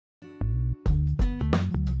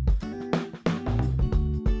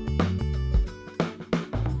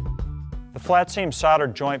flat seam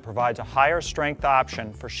soldered joint provides a higher strength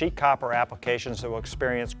option for sheet copper applications that will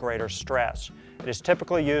experience greater stress. It is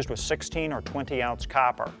typically used with 16 or 20 ounce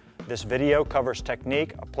copper. This video covers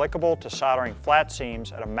technique applicable to soldering flat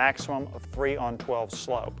seams at a maximum of 3/12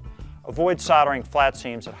 slope. Avoid soldering flat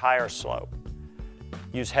seams at higher slope.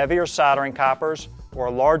 Use heavier soldering coppers or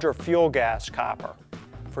a larger fuel gas copper.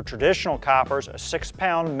 For traditional coppers, a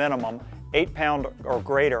 6-pound minimum, 8-pound or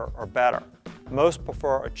greater are better. Most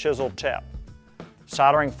prefer a chiseled tip.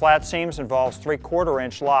 Soldering flat seams involves 3/4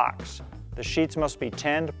 inch locks. The sheets must be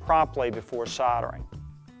tinned promptly before soldering.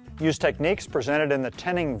 Use techniques presented in the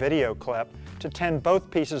tinning video clip to tin both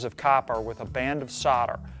pieces of copper with a band of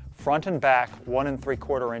solder, front and back 1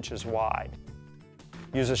 3/4 inches wide.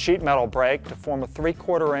 Use a sheet metal brake to form a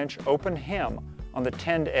 3/4 inch open hem on the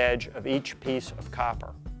tinned edge of each piece of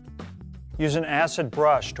copper. Use an acid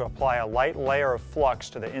brush to apply a light layer of flux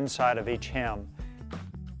to the inside of each hem.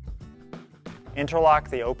 Interlock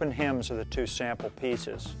the open hems of the 2 sample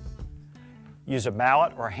pieces. Use a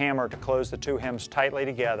mallet or hammer to close the 2 hems tightly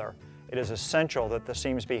together. It is essential that the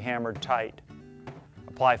seams be hammered tight.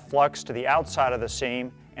 Apply flux to the outside of the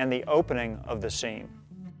seam and the opening of the seam.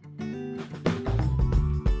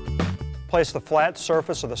 Place the flat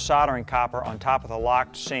surface of the soldering copper on top of the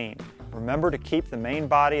locked seam. Remember to keep the main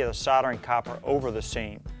body of the soldering copper over the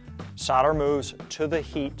seam. Solder moves to the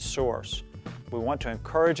heat source. We want to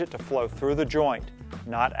encourage it to flow through the joint,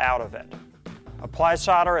 not out of it. Apply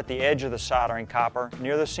solder at the edge of the soldering copper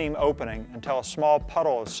near the seam opening until a small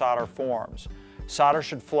puddle of solder forms. Solder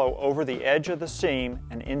should flow over the edge of the seam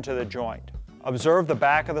and into the joint. Observe the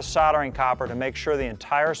back of the soldering copper to make sure the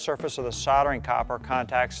entire surface of the soldering copper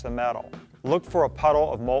contacts the metal. Look for a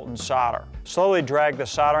puddle of molten solder. Slowly drag the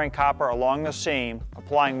soldering copper along the seam,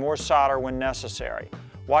 applying more solder when necessary.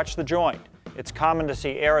 Watch the joint. It's common to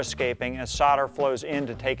see air escaping as solder flows in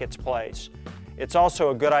to take its place. It's also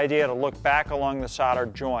a good idea to look back along the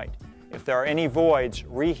soldered joint. If there are any voids,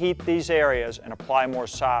 reheat these areas and apply more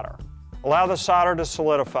solder. Allow the solder to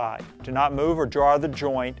solidify. Do not move or jar the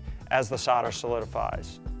joint as the solder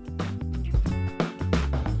solidifies.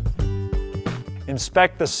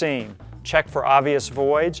 Inspect the seam. Check for obvious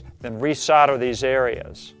voids, then resolder these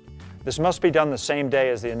areas. This must be done the same day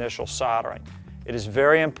as the initial soldering. It is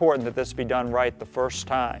very important that this be done right the first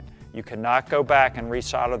time. You cannot go back and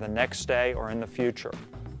resolder the next day or in the future.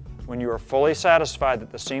 When you are fully satisfied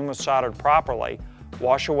that the seam was soldered properly,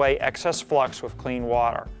 wash away excess flux with clean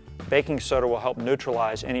water. Baking soda will help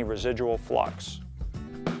neutralize any residual flux.